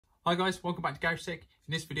Hi guys, welcome back to Garage Tech.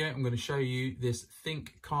 In this video, I'm going to show you this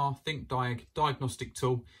Thinkdiag diagnostic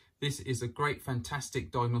tool. This is a great,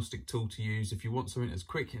 fantastic diagnostic tool to use if you want something that's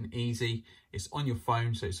quick and easy. It's on your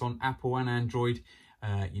phone, so it's on Apple and Android.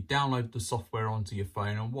 You download the software onto your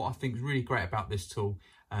phone, and what I think is really great about this tool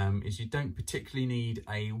is you don't particularly need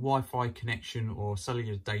a Wi-Fi connection or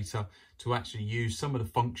cellular data to actually use some of the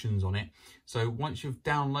functions on it. So once you've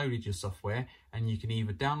downloaded your software, and you can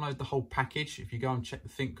either download the whole package. If you go and check the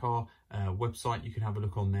ThinkDiag website, you can have a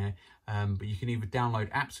look on there, but you can either download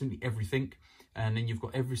absolutely everything, and then you've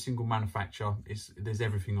got every single manufacturer. There's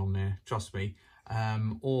everything on there, trust me.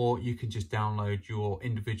 Or you can just download your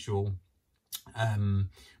individual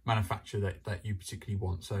manufacturer that you particularly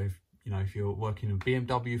want. So if you're working in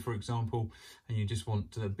BMW, for example, and you just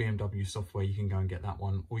want the BMW software, you can go and get that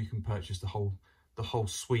one, or you can purchase the whole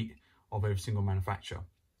suite of every single manufacturer.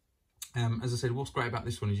 As I said, what's great about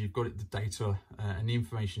this one is you've got the data and the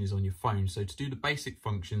information is on your phone. So to do the basic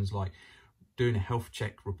functions like doing a health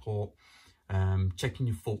check report, checking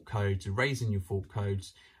your fault codes, erasing your fault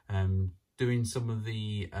codes, doing some of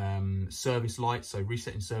the service lights, so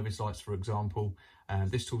resetting service lights, for example.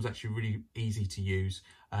 This tool is actually really easy to use.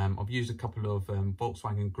 I've used a couple of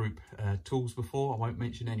Volkswagen Group tools before. I won't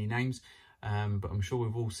mention any names, but I'm sure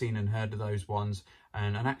we've all seen and heard of those ones.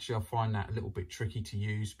 And actually, I find that a little bit tricky to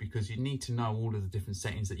use because you need to know all of the different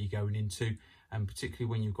settings that you're going into, and particularly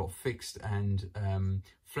when you've got fixed and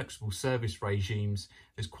flexible service regimes,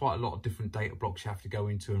 there's quite a lot of different data blocks you have to go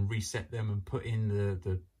into and reset them and put in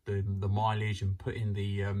the mileage and put in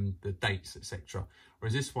the dates, etc.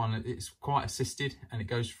 Whereas this one, it's quite assisted and it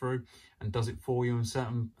goes through and does it for you in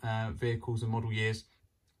certain vehicles and model years.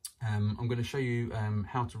 I'm going to show you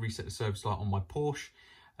how to reset the service light on my Porsche,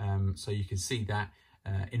 so you can see that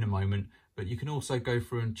in a moment. But you can also go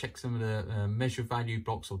through and check some of the measure value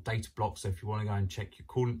blocks or data blocks. So if you want to go and check your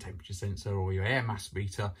coolant temperature sensor or your air mass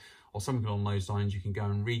meter or something along those lines, you can go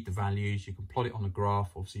and read the values. You can plot it on a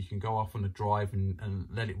graph. Obviously, you can go off on a drive and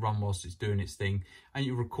let it run whilst it's doing its thing, and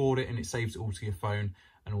you record it and it saves it all to your phone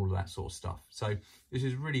and all of that sort of stuff. So this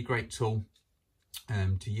is a really great tool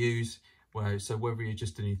to use. So whether you're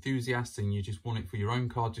just an enthusiast and you just want it for your own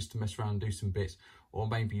car just to mess around and do some bits, or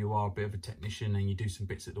maybe you are a bit of a technician and you do some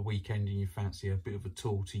bits at the weekend and you fancy a bit of a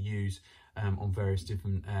tool to use on various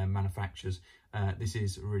different manufacturers, this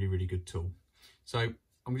is a really, really good tool. So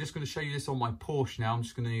I'm just going to show you this on my Porsche now. I'm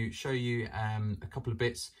just going to show you a couple of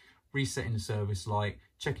bits: resetting the service light,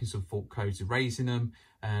 checking some fault codes, erasing them,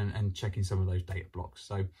 and checking some of those data blocks.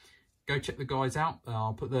 So go check the guys out.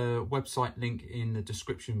 I'll put the website link in the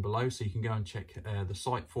description below so you can go and check the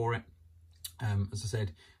site for it. As I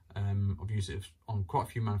said, I've used it on quite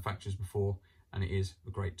a few manufacturers before, and it is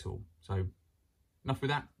a great tool. So enough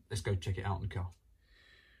with that, let's go check it out in the car.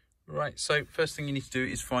 Right, so first thing you need to do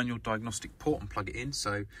is find your diagnostic port and plug it in.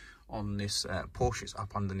 So on this Porsche, it's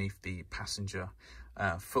up underneath the passenger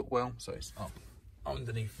footwell, so it's up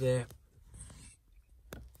underneath there.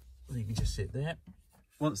 You can just sit there.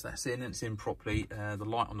 Once that's in and it's in properly, the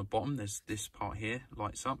light on the bottom, there's this part here,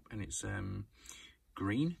 lights up, and it's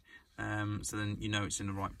green. So then you know it's in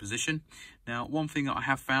the right position. Now, one thing that I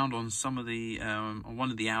have found on some of the on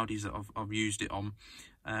one of the Audis that I've used it on,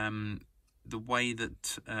 the way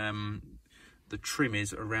that the trim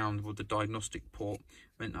is around with the diagnostic port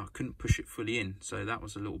meant I couldn't push it fully in. So that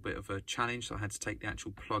was a little bit of a challenge. So I had to take the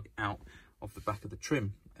actual plug out of the back of the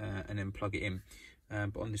trim and then plug it in.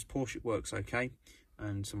 But on this Porsche, it works okay.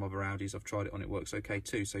 And some other Audis I've tried it on, it works okay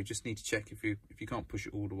too. So you just need to check if you can't push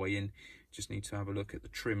it all the way in, just need to have a look at the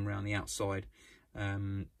trim around the outside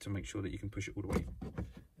to make sure that you can push it all the way in.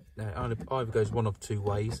 Now it either goes one of two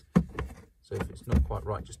ways. So if it's not quite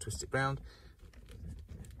right, just twist it round.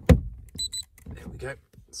 There we go.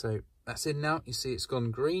 So that's in now. You see it's gone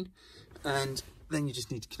green, and then you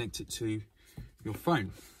just need to connect it to your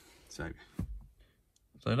phone. So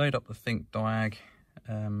load up the Thinkdiag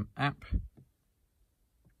app.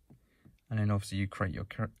 And then obviously you create your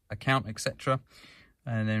account, etc.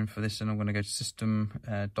 And then for this, then I'm going to go to system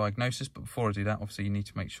diagnosis. But before I do that, obviously you need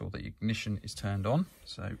to make sure that your ignition is turned on.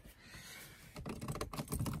 So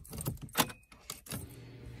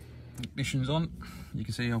ignition's on. You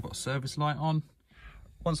can see I've got a service light on.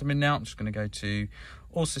 Once I'm in now, I'm just going to go to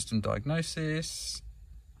all system diagnosis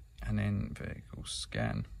and then vehicle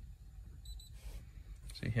scan.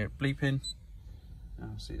 So you hear it bleeping.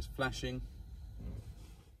 Now see it's flashing.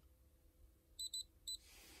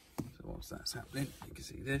 Once that's happening, you can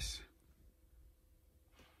see this.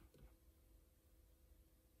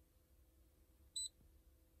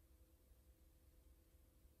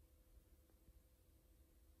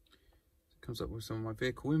 It comes up with some of my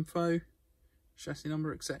vehicle info. chassis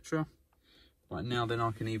number, etc. Right, now then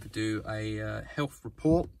I can either do a health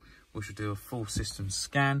report, which will do a full system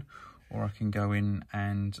scan, or I can go in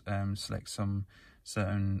and select some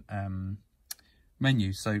certain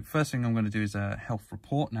menus. So first thing I'm going to do is a health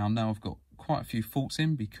report. Now I've got quite a few faults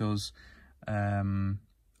in because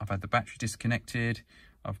I've had the battery disconnected,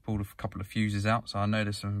 I've pulled a couple of fuses out, so I know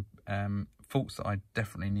there's some faults that I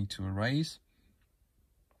definitely need to erase.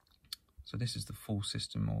 So this is the full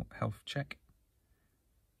system or health check.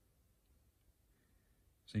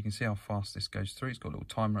 So you can see how fast this goes through. It's got a little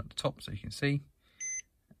timer at the top, so you can see.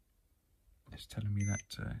 It's telling me that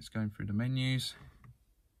it's going through the menus.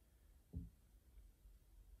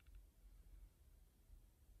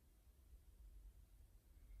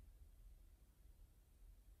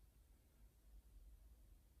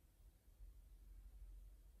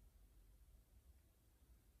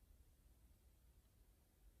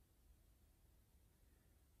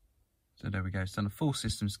 So there we go, it's done a full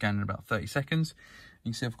system scan in about 30 seconds.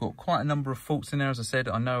 You can see I've got quite a number of faults in there. As I said,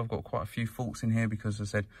 I know I've got quite a few faults in here because, as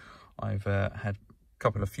I said, I've had a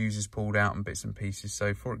couple of fuses pulled out and bits and pieces.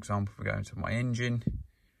 So for example, if we go into my engine,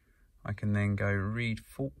 I can then go read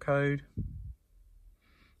fault code.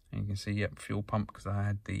 And you can see, yep, fuel pump, because I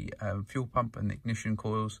had the fuel pump and the ignition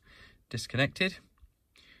coils disconnected.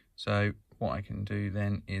 So what I can do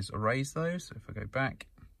then is erase those. So if I go back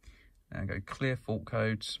and go clear fault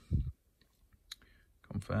codes,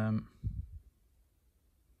 confirm,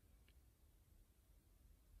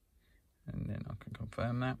 and then I can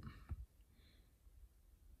confirm that.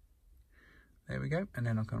 There we go, and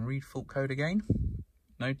then I can read fault code again.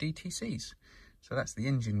 No DTCs. So that's the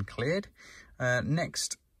engine cleared.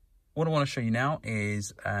 Next, what I want to show you now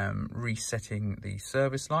is resetting the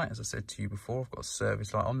service light. As I said to you before, I've got a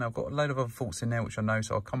service light on. Now I've got a load of other faults in there which I know,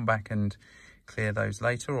 so I'll come back and clear those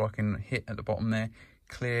later, or I can hit at the bottom there,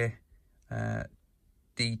 clear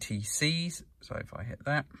DTCs. So if I hit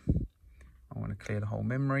that, I want to clear the whole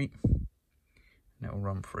memory, and it will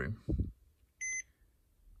run through.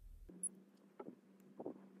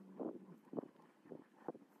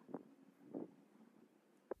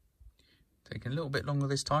 Taking a little bit longer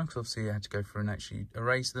this time because obviously I had to go through and actually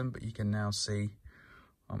erase them, but you can now see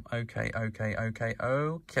I'm okay. If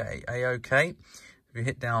you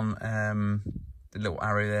hit down the little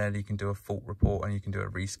arrow there, you can do a fault report and you can do a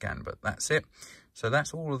rescan, but that's it. So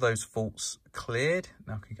that's all of those faults cleared.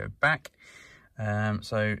 Now I can go back.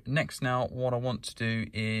 So next, now what I want to do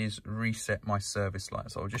is reset my service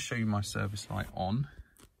light. So I'll just show you my service light on.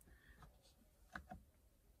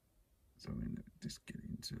 So I'm going to just get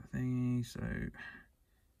into a thingy. So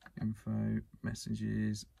info,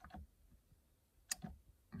 messages.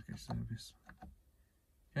 Okay, service.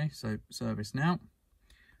 Okay, so service now.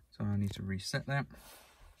 So I need to reset that.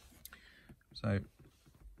 So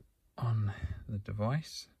on the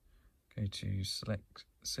device, go to select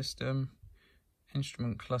system,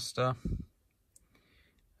 instrument cluster,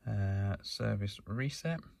 service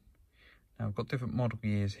reset. Now I've got different model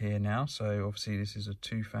years here now, so obviously this is a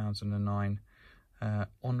 2009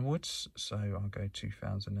 onwards, so I'll go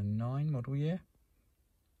 2009 model year.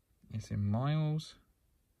 It's in miles,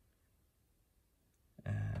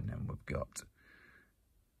 and then we've got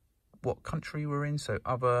what country we're in, so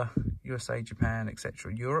other, USA, Japan,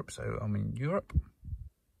 etc., Europe, so I'm in Europe.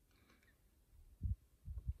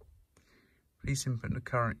 Please input the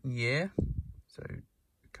current year, so the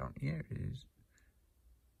current year is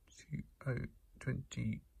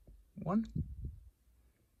 2021.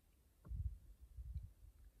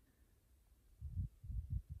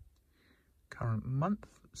 Current month,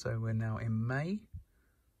 so we're now in May.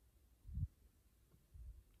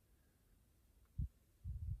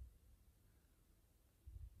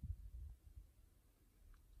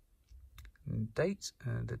 And date,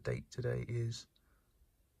 the date today is,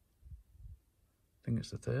 I think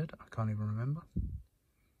it's the 3rd, I can't even remember.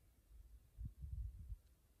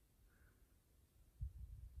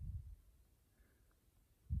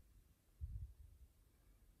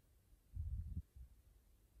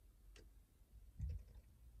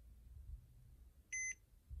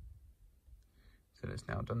 So it's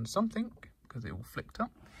now done something because it all flicked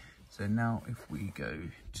up. So now if we go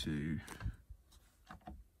to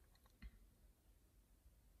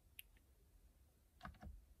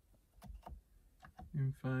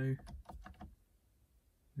info,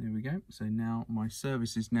 there we go. So now my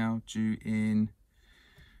service is now due in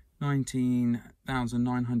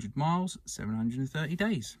 19,900 miles, 730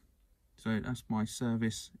 days. So that's my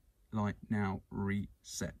service light now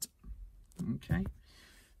reset. Okay,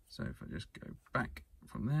 so if I just go back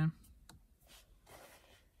from there,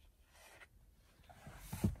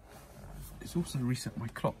 it's also reset my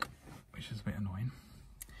clock. which is a bit annoying.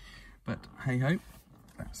 But hey ho,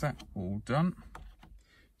 that's that all done.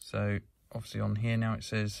 So obviously on here now it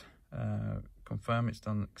says confirm it's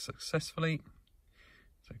done successfully.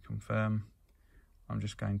 So confirm. I'm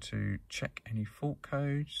just going to check any fault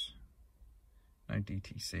codes. No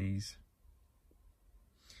DTCs.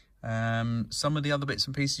 Some of the other bits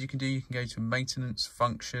and pieces you can do, you can go to maintenance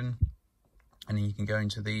function, and then you can go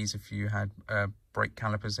into these. If you had brake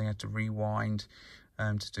calipers, they had to rewind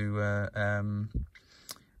to do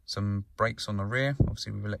some brakes on the rear,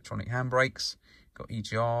 obviously with electronic handbrakes. You've got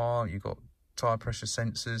EGR, you've got tyre pressure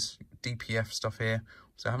sensors, DPF stuff here.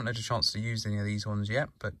 So I haven't had a chance to use any of these ones yet,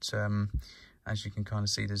 but as you can kind of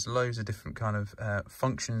see, there's loads of different kind of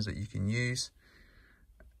functions that you can use.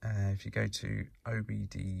 If you go to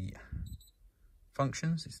OBD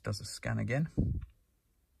functions, it does a scan again.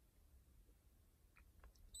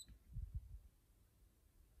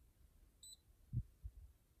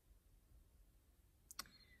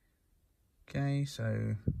 Okay,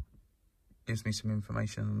 so gives me some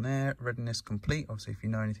information on there. Readiness complete, obviously if you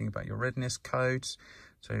know anything about your readiness codes.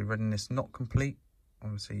 So readiness not complete,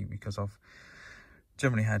 obviously because I've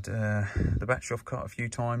generally had the battery off cut a few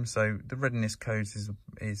times. So the readiness codes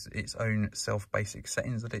is its own self-basic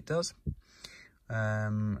settings that it does.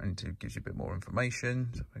 And it gives you a bit more information.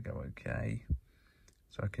 So if I go okay,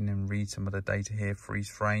 so I can then read some of the data here, freeze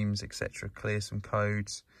frames, etc., clear some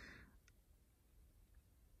codes.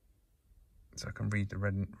 So I can read the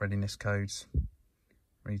readiness codes,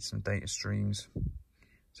 read some data streams.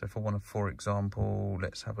 So if I want to, for example,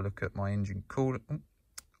 let's have a look at my engine coolant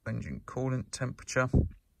temperature.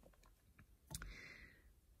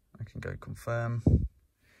 I can go confirm.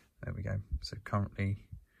 There we go. So currently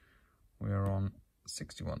we are on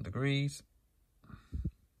 61 degrees.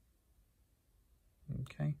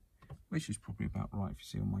 Okay, which is probably about right if you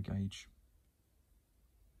see on my gauge.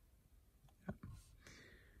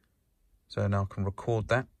 So now I can record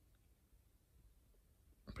that.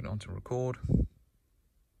 Put it onto record.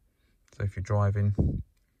 So if you're driving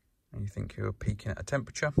and you think you're peaking at a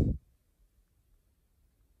temperature, then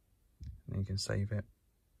you can save it.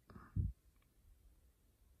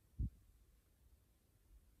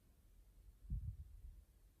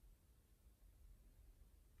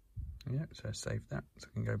 Yeah, so I saved that. So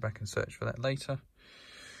I can go back and search for that later.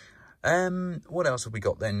 What else have we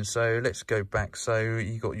got then? So let's go back. So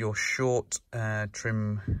you got your short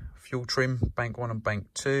trim, fuel trim, bank 1 and bank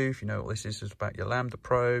 2. If you know what this is, it's about your lambda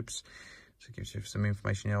probes. So it gives you some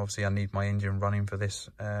information here. Obviously I need my engine running for this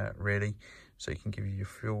really. So you can give you your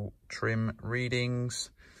fuel trim readings,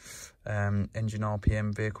 engine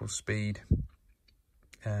RPM, vehicle speed,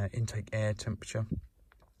 intake air temperature.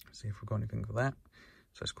 See if we've got anything for that.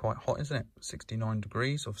 So it's quite hot, isn't it? 69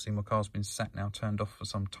 degrees. Obviously my car's been sat now, turned off for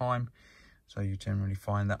some time. So you generally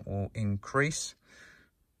find that will increase.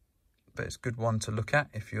 But it's a good one to look at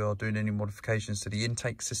if you're doing any modifications to the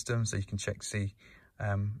intake system. So you can check, see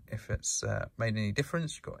if it's made any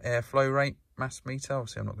difference. You've got airflow rate, mass meter.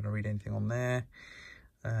 Obviously I'm not going to read anything on there.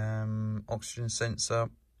 Oxygen sensor.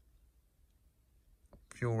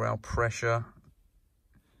 Fuel rail pressure.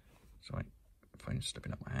 Sorry, phone's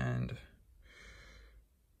slipping up my hand.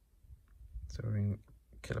 So we're in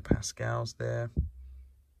kilopascals there.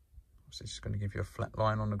 So it's just going to give you a flat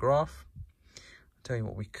line on the graph. I'll tell you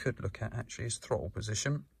what we could look at actually is throttle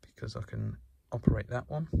position, because I can operate that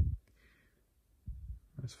one.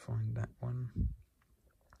 Let's find that one.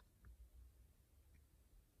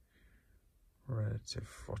 Relative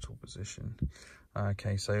throttle position.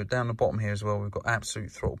 Okay, so down the bottom here as well, we've got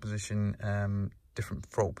absolute throttle position, different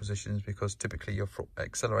throttle positions, because typically your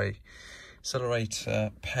accelerator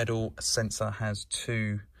pedal sensor has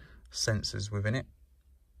 2 sensors within it.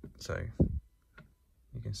 So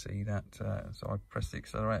you can see that. So I press the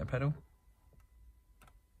accelerator pedal.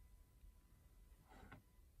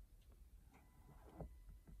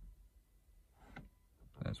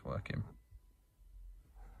 That's working.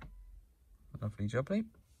 Lovely jubbly.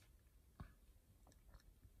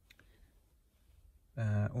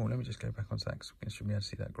 Oh, let me just go back on that, because we should be able to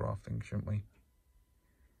see that graph thing, shouldn't we?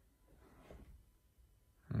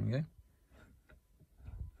 There we go.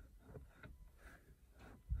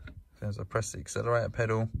 So as I press the accelerator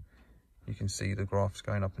pedal, you can see the graphs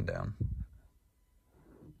going up and down.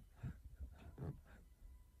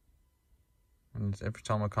 And every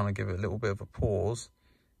time I kind of give it a little bit of a pause,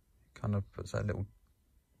 it kind of puts that little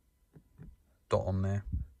dot on there.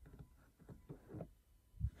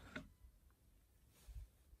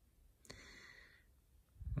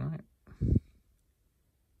 Right.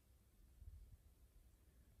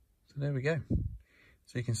 So there we go.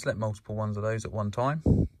 So you can select multiple ones of those at one time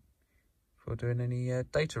or doing any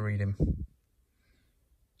data reading.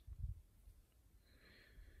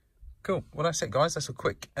 Cool. Well, that's it, guys. That's a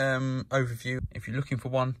quick overview. If you're looking for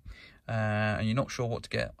one and you're not sure what to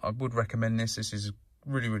get, I would recommend this. This is a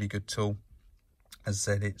really, really good tool. As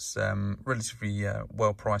I said, it's relatively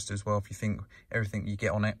well priced as well. If you think everything you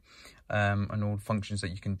get on it and all the functions that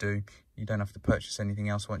you can do, you don't have to purchase anything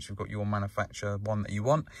else once you've got your manufacturer one that you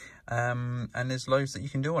want. And there's loads that you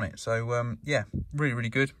can do on it. So yeah, really, really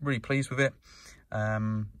good. Really pleased with it.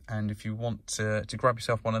 And if you want to grab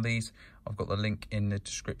yourself one of these, I've got the link in the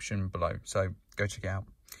description below. So go check it out.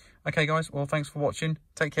 Okay, guys. Well, thanks for watching.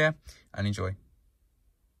 Take care and enjoy.